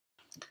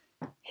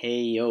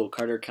Hey yo,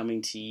 Carter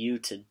coming to you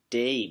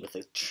today with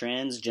a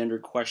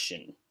transgender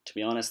question. To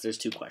be honest, there's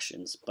two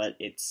questions, but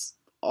it's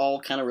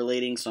all kind of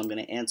relating, so I'm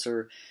going to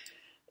answer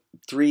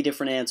three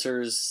different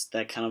answers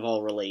that kind of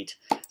all relate.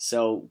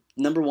 So,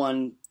 number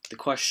one, the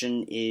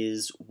question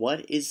is,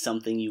 what is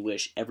something you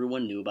wish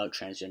everyone knew about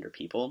transgender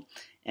people?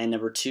 And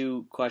number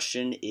two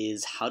question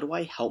is, how do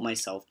I help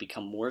myself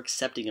become more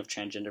accepting of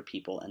transgender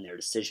people and their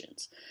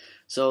decisions?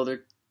 So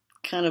they're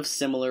kind of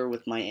similar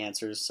with my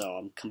answers, so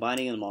I'm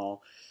combining them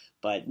all.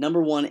 But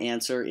number one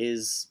answer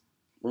is,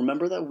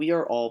 remember that we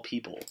are all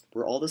people.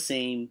 We're all the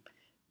same.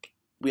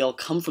 We all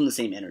come from the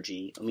same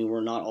energy. I mean,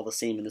 we're not all the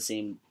same in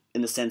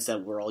the sense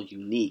that we're all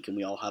unique and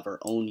we all have our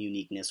own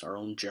uniqueness, our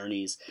own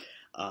journeys,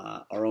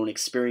 our own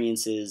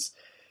experiences.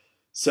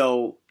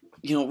 So,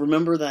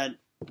 remember that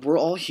we're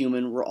all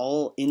human. We're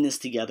all in this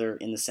together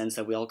in the sense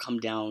that we all come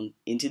down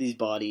into these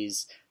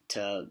bodies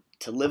to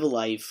live a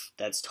life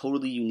that's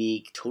totally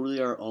unique,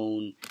 totally our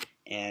own,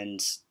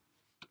 and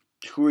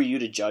who are you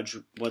to judge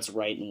what's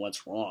right and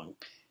what's wrong?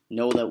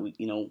 Know that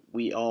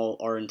we all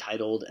are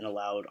entitled and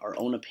allowed our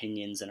own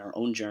opinions and our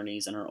own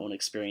journeys and our own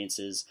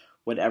experiences,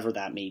 whatever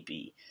that may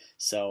be.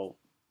 So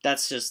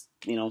that's just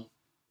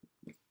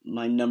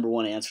my number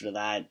one answer to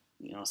that.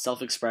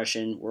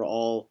 Self-expression. We're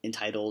all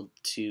entitled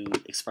to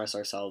express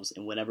ourselves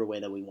in whatever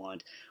way that we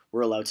want.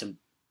 We're allowed to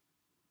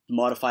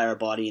modify our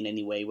body in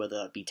any way, whether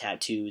that be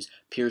tattoos,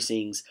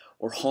 piercings,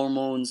 or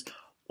hormones,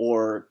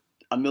 or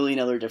a million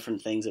other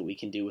different things that we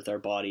can do with our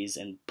bodies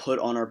and put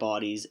on our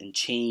bodies and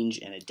change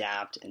and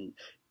adapt and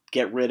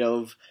get rid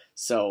of.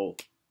 So,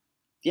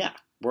 yeah,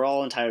 we're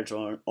all entitled to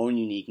our own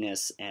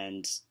uniqueness,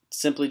 and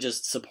simply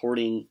just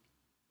supporting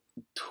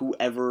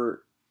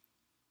whoever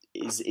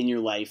is in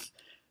your life,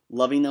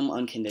 loving them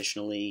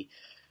unconditionally.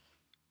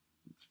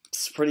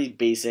 It's pretty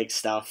basic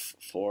stuff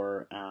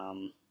for,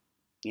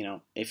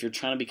 if you're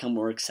trying to become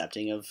more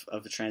accepting of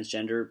a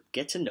transgender,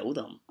 get to know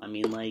them. I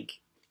mean,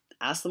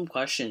 ask them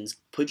questions,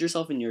 put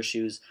yourself in your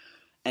shoes,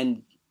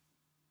 and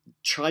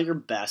try your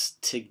best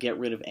to get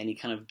rid of any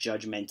kind of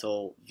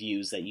judgmental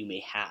views that you may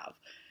have,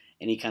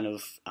 any kind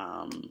of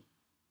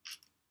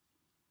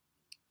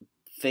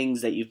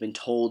things that you've been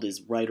told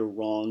is right or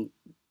wrong.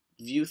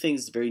 View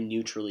things very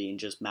neutrally and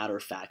just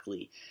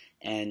matter-of-factly,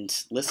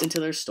 and listen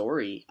to their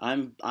story.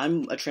 I'm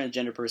a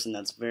transgender person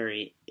that's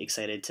very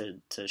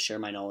excited to share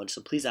my knowledge,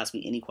 so please ask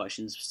me any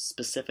questions,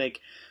 specific,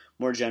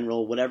 more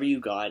general, whatever you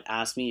got.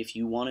 Ask me if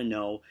you want to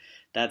know.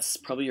 That's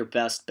probably your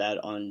best bet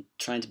on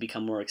trying to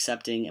become more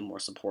accepting and more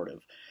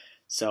supportive.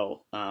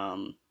 So,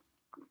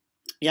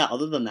 yeah,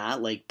 other than that,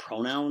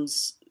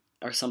 pronouns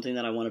are something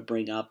that I want to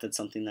bring up. That's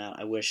something that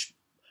I wish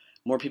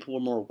more people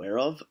were more aware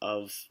of.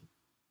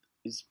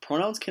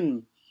 Pronouns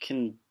can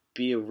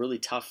be a really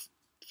tough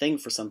thing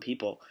for some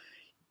people.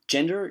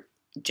 Gender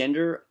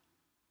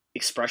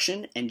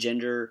expression and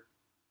gender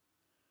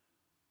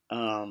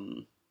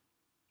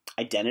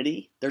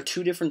identity, they're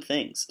two different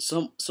things.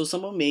 So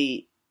someone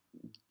may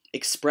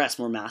express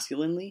more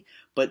masculinely,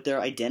 but their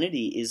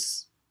identity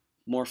is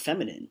more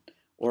feminine,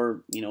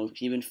 or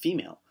even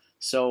female.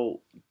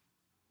 So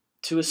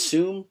to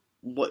assume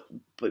but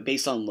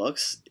based on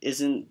looks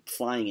isn't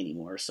flying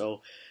anymore.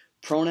 So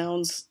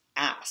pronouns,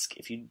 ask.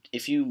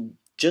 If you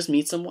just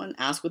meet someone,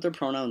 ask what their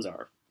pronouns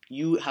are.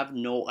 You have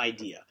no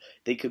idea.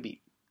 They could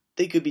be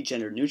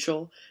gender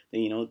neutral.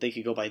 They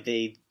could go by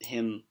they,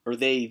 him, or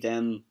they,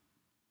 them,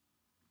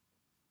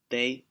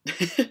 they,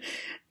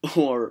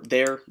 or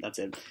their, that's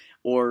it,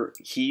 or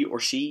he or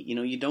she.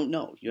 You don't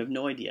know. You have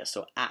no idea.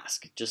 So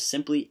ask. Just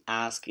simply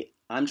ask.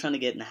 I'm trying to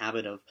get in the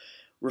habit of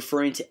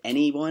referring to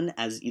anyone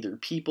as either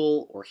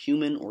people or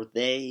human or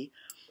they,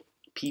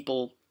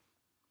 people,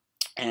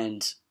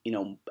 and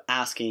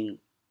asking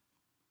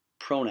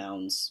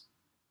pronouns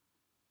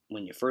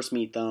when you first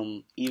meet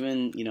them.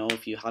 Even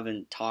if you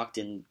haven't talked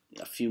in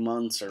a few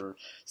months or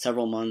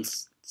several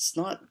months, it's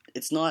not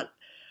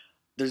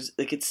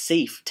it's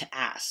safe to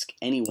ask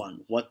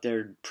anyone what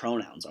their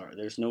pronouns are.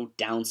 There's no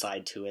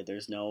downside to it.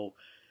 There's no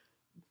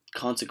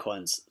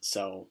consequence.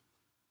 So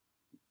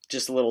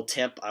just a little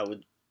tip, I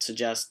would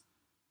suggest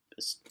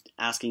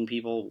asking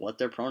people what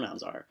their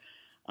pronouns are.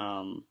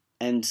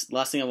 And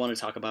last thing I want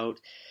to talk about,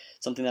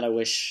 something that I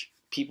wish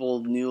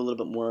people knew a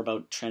little bit more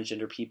about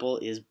transgender people,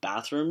 is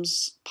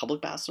bathrooms.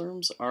 Public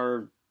bathrooms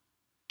are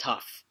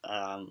tough,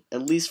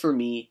 at least for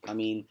me. I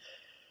mean,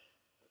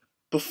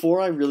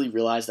 before I really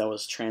realized I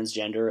was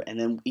transgender, and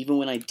then even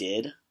when I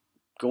did,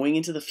 going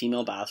into the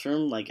female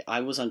bathroom,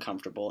 I was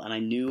uncomfortable, and I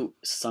knew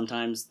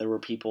sometimes there were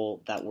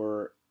people that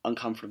were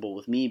uncomfortable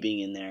with me being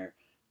in there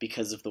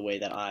because of the way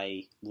that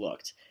I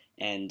looked.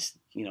 And,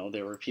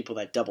 there were people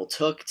that double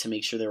took to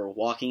make sure they were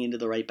walking into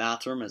the right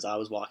bathroom as I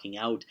was walking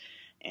out.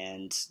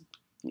 And,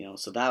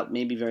 so that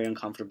made me very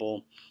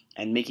uncomfortable.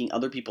 And making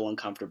other people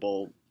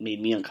uncomfortable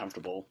made me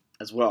uncomfortable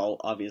as well,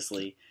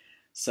 obviously.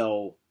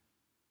 So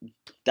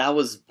that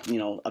was,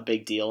 a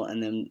big deal.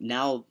 And then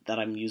now that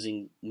I'm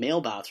using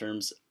male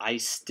bathrooms, I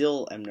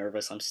still am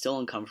nervous. I'm still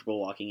uncomfortable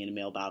walking in a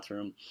male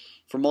bathroom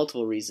for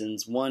multiple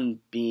reasons. One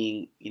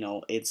being,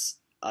 it's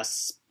a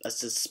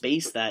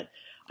space that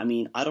I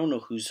mean, I don't know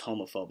who's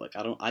homophobic.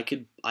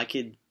 I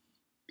could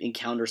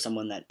encounter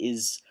someone that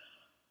is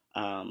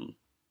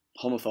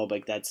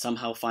homophobic that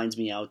somehow finds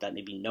me out, that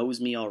maybe knows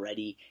me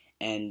already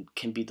and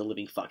can beat the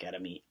living fuck out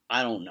of me.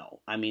 I don't know.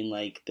 I mean,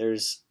 like,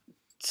 there's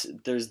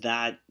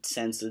that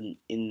sense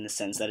in the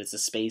sense that it's a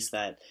space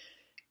that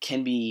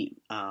can be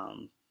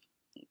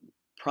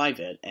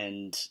private,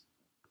 and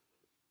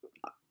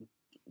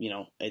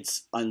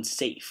it's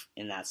unsafe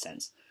in that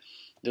sense.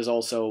 There's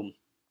also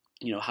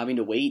having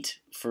to wait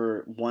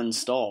for one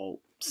stall,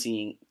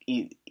 seeing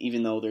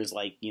even though there's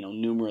like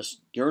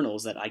numerous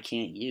urinals that I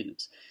can't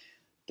use.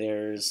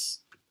 There's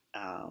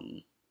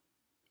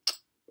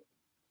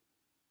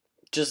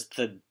just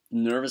the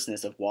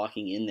nervousness of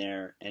walking in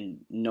there and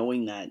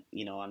knowing that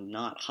I'm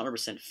not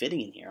 100%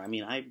 fitting in here. I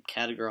mean, I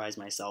categorize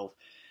myself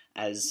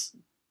as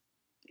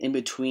in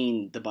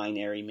between the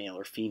binary male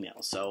or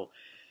female, so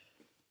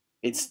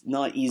it's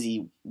not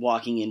easy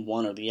walking in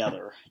one or the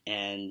other.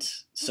 And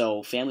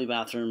so family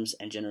bathrooms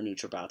and gender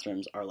neutral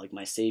bathrooms are like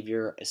my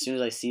savior. As soon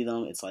as I see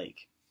them, it's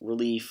like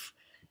relief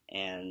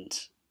and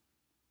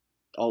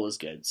all is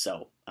good.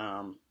 So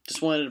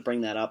just wanted to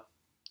bring that up.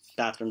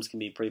 Bathrooms can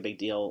be a pretty big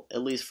deal,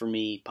 at least for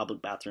me.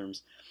 Public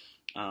bathrooms.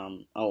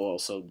 I'll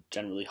also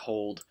generally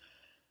hold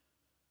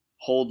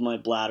my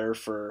bladder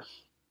for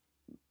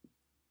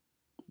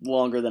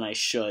longer than I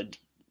should,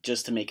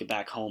 just to make it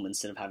back home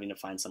instead of having to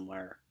find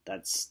somewhere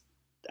that's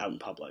out in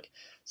public.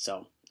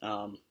 So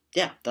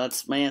yeah,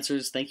 that's my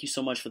answers. Thank you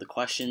so much for the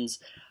questions.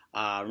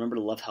 Remember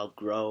to love, help,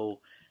 grow.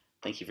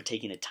 Thank you for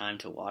taking the time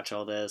to watch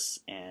all this,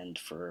 and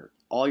for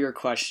all your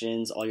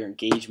questions, all your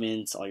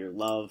engagements, all your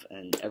love,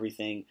 and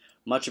everything.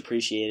 Much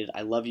appreciated.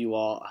 I love you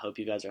all. I hope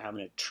you guys are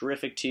having a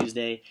terrific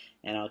Tuesday,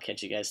 and I'll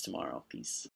catch you guys tomorrow. Peace.